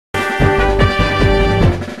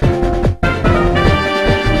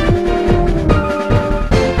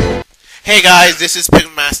Hey guys, this is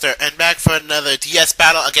Pigmaster, and back for another DS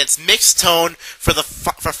battle against Mixed Tone for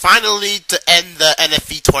finally to end the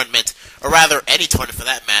NFE tournament, or rather any tournament for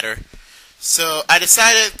that matter. So I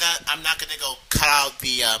decided that I'm not gonna go cut out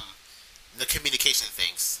the communication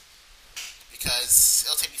things because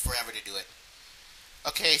it'll take me forever to do it.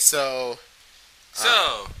 Okay,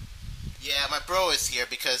 yeah, my bro is here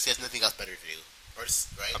because he has nothing else better to do,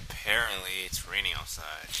 right? Apparently, it's raining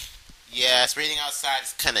outside. Yeah, it's raining outside.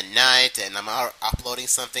 It's kind of night, and I'm uploading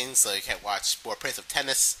something, so you can't watch more Prince of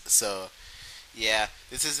Tennis. So, yeah,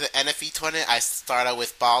 this is the NFE tournament. I started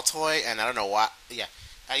with Ball Toy, and I don't know why. Yeah,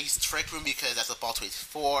 I used Trick Room because that's what Ball Toy is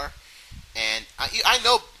for. And I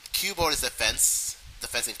know Cubone is defense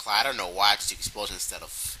inclined. I don't know why. I just use Explosion instead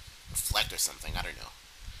of Reflect or something. I don't know.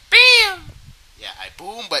 Bam! Yeah, I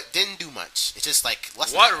boom, but didn't do much. It's just like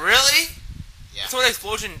less. What, really? Yeah. That's what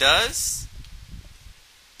Explosion does?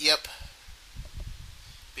 Yep.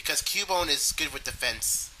 Because Cubone is good with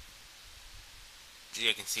defense. Gee,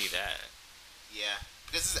 I can see that. Yeah,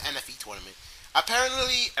 because this is an NFE tournament.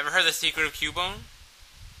 Apparently... Ever heard the secret of Cubone?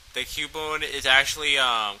 The Cubone is actually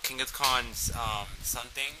King of Khan's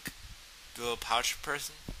something. The little pouch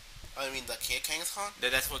person. Oh, you mean the King of Khan?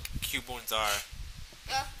 That's what Cubones are.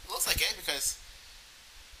 Yeah, it looks like it because...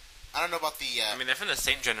 I don't know about the... I mean, they're from the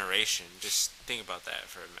same generation. Just think about that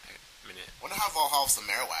for a minute. Wonder how it evolves the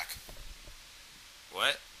Marowak.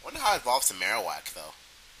 What? Wonder how it evolves the Marowak, though.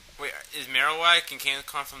 Wait, is Marowak and King of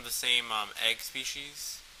Khan from the same egg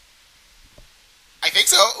species? I think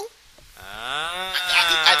so.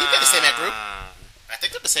 I think they're the same egg group. I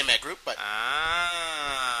think they're the same egg group, but...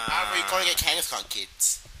 However, you're going to get Kangaskhan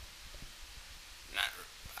kids. I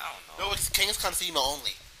don't know. No, it's Kangaskhan female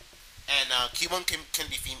only. And Cubone can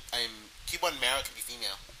be female. Cubone and Marowak can be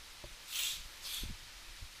female.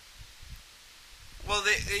 Well,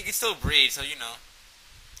 they can still breed, so you know.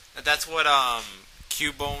 That's what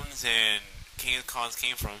Cubones and King of Khans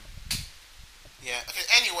came from. Yeah. Okay.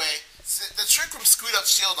 Anyway, so the Trick Room screwed up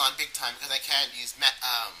Shield on big time because I can't use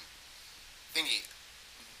take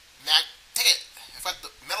it. I forgot the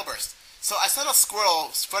Metal Burst. So I sent a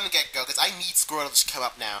Squirtle from the get go because I need Squirtle to come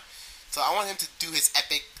up now. So I want him to do his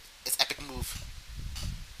epic move.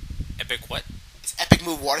 Epic what? His epic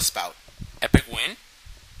move, Water Spout. Epic win?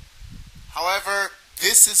 However,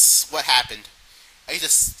 this is what happened.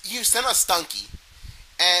 You sent a Stunky,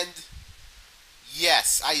 and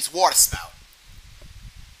yes, I used Water Spout.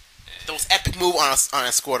 The most epic move on a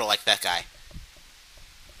Squirtle like that guy.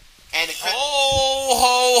 And it ho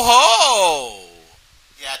ho ho!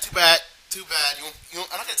 Yeah, too bad. I'm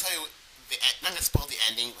not gonna tell you I'm not gonna spoil the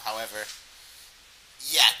ending. However,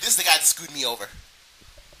 yeah, this is the guy that screwed me over.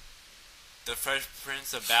 The Fresh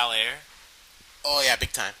Prince of Bel-Air. Oh yeah,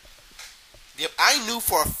 big time. Yep, I knew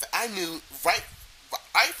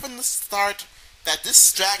right from the start that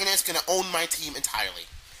this Dragonair is gonna own my team entirely.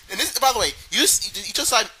 And this, by the way, you just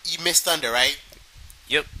saw you missed Thunder, right?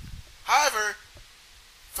 Yep. However,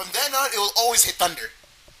 from then on, it will always hit Thunder.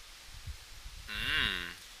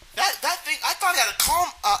 That thing, I thought he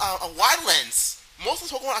had a wide lens. Most of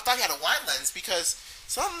the Pokemon, I thought he had a wide lens because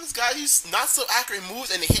some of these guys use not so accurate moves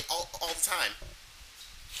and they hit all the time.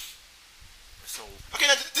 So okay,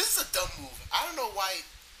 now this is a dumb move. I don't know why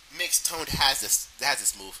Mixed Tone has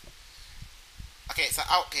this move. Okay, so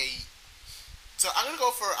I'm gonna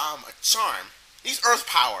go for a Charm. He used Earth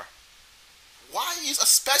Power. Why use a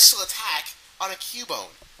special attack on a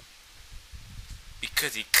Cubone?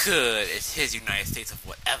 because he could. It's his United States of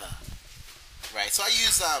whatever. Right. So I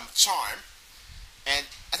use Charm, and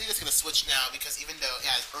I think it's gonna switch now because even though it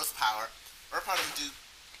has Earth Power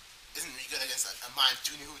isn't really good against a Mime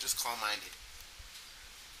Junior who just calm-minded.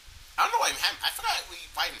 I don't know why I forgot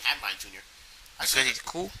why I even had Mime Junior. Because he's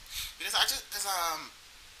cool. Because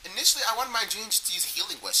initially I wanted Mime Junior just to use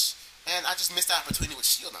Healing Wish, and I just missed that opportunity with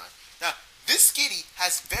Shield on. Now this Skitty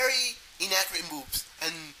has very inaccurate moves,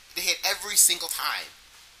 and they hit every single time.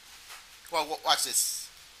 Well, watch this.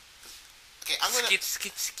 Okay, I'm gonna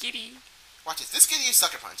Skitty. Watch this. This Skitty uses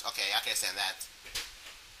Sucker Punch. Okay, I can understand that.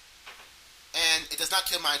 And it does not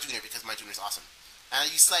kill Mime Junior because Mime Junior is awesome. And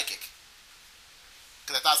I use Psychic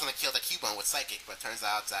because I thought I was gonna kill the Cubone with Psychic, but it turns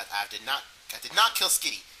out that I did not kill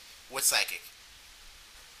Skitty with Psychic.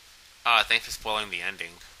 Thanks for spoiling the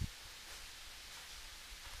ending.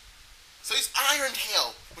 So he's Iron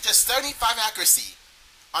Tail, which has 75 accuracy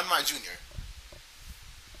on Mime Junior.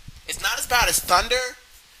 It's not as bad as Thunder,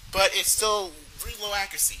 but it's still really low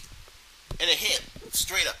accuracy. And it hit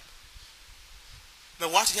straight up. Now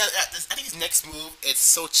watch, I think his next move, it's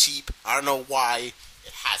so cheap, I don't know why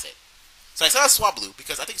it has it. So I saw Swablu,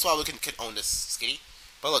 because I think Swablu can own this Skitty.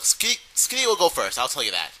 But look, Skitty will go first, I'll tell you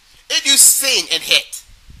that. It used Sing and hit.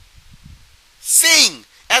 Sing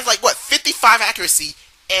has like what 55 accuracy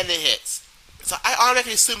and it hits. So I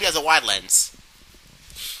automatically assumed he has a wide lens.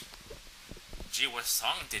 Gee, what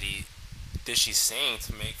song did she sing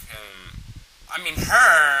to make him? I mean,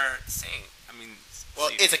 her sing. I mean, well,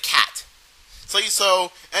 it's a cat.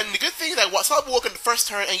 And the good thing is that some people woke in the first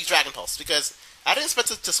turn and use Dragon Pulse because I didn't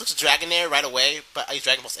expect to switch to Dragonair right away, but I used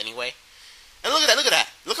Dragon Pulse anyway. And look at that!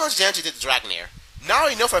 Look how much damage it did to Dragonair. Now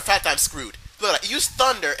I know for a fact that I'm screwed. Look at that! You use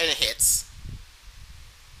Thunder and it hits.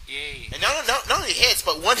 Yay! And not only hits,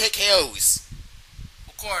 but one hit KOs.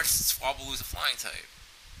 Of course, Squirtle is a flying type.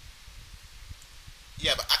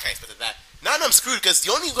 Yeah, but I can't expect that. Now I'm screwed because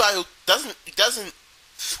the only guy who doesn't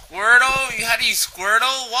Squirtle? You had to use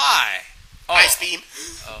Squirtle? Why? Oh. Ice Beam.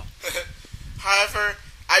 Oh. However,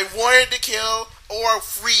 I wanted to kill or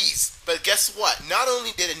freeze, but guess what? Not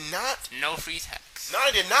only did it not... No freeze hacks. Not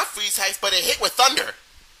only did it not freeze hacks, but it hit with Thunder. I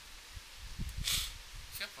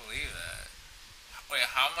can't believe that. Wait,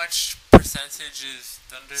 how much percentage is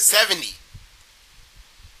Thunder? 70.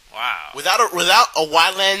 Wow. Without a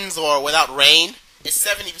wide lens or without rain, it's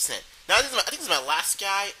 70%. Now I think this is my last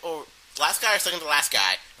guy or second to last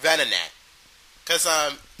guy, Venonat. Because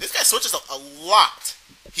this guy switches a lot.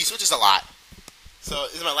 He switches a lot. So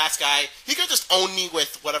this is my last guy. He could just own me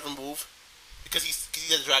with whatever move. Because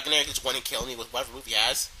he has a Dragonair, he can just one and kill me with whatever move he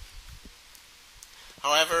has.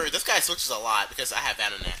 However, this guy switches a lot because I have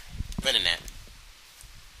Venonat.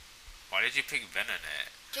 Why did you pick Venonat?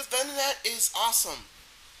 Because Venonat is awesome.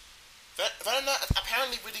 Venonat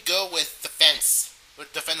apparently really go with defense.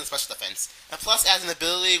 With defense and special defense. And plus adds an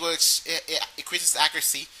ability which it increases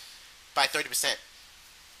accuracy by 30%.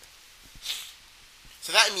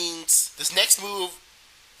 So that means this next move.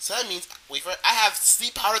 So that means I have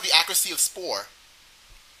Sleep Powder the accuracy of Spore.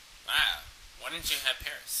 Wow. Why didn't you have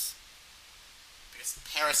Paris? Because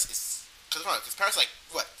Paris is because Paris is like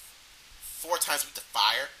what 4 times weak to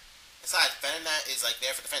fire. Besides, Venonat is like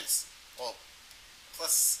there for defense. Well,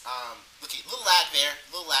 plus look at little lag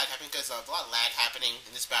happening because a lot of lag happening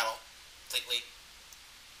in this battle. Lately,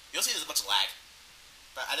 you'll see there's a bunch of lag.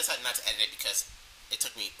 But I decided not to edit it because it'll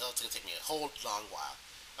take me a whole long while.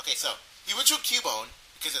 Okay, so he withdrew Cubone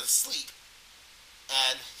because of the sleep,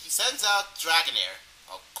 and he sends out Dragonair,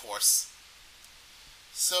 of course.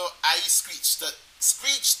 So I screeched the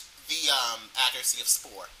accuracy of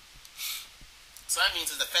Spore. So that means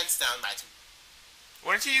his defense down by 2.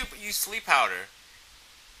 Why don't you use Sleep Powder?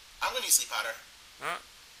 I'm gonna use Sleep Powder. Huh?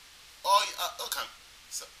 Oh, it'll come.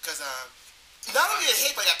 So, because not only did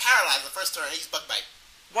it hit, but I got paralyzed the first turn. I used Bug Bite.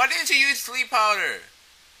 Why didn't you use Sleep Powder?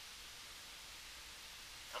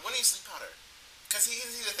 I'm going to use Sleep Powder. Because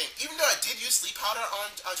here's the thing. Even though I did use Sleep Powder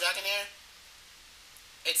on Dragonair,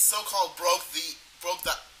 it so-called broke the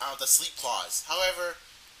sleep clause. However,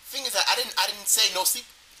 the thing is that I didn't say no sleep.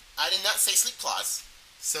 I did not say sleep clause.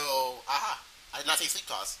 So, I did not say sleep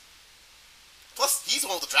clause. Plus, he's the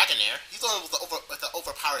one with the Dragonair. He's the one with the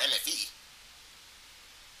overpowered NFE.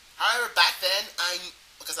 However, back then,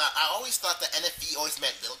 because I always thought that NFE always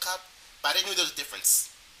meant Little Cup, but I didn't know there was a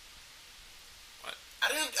difference. What?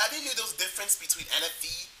 I didn't know there was a difference between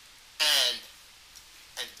NFE and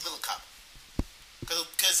Little Cup.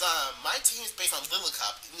 Because my team is based on Little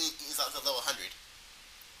Cup. It's on the level 100.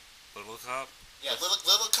 Little Cup? Yeah,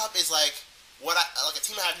 Little Cup is like a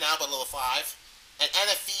team I have now, but level 5. And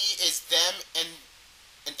NFE is them and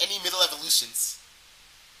any middle evolutions.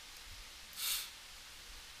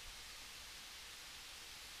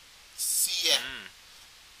 See, yeah.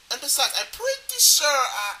 And besides, I'm pretty sure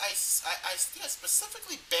I think I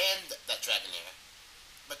specifically banned that Dragonair,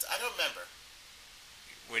 but I don't remember.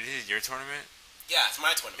 Wait, is it your tournament? Yeah, it's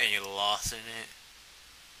my tournament. And you lost in it?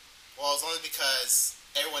 Well, it's only because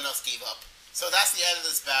everyone else gave up. So that's the end of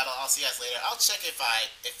this battle. I'll see you guys later. I'll check if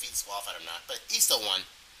he disqualified or not, but he still won.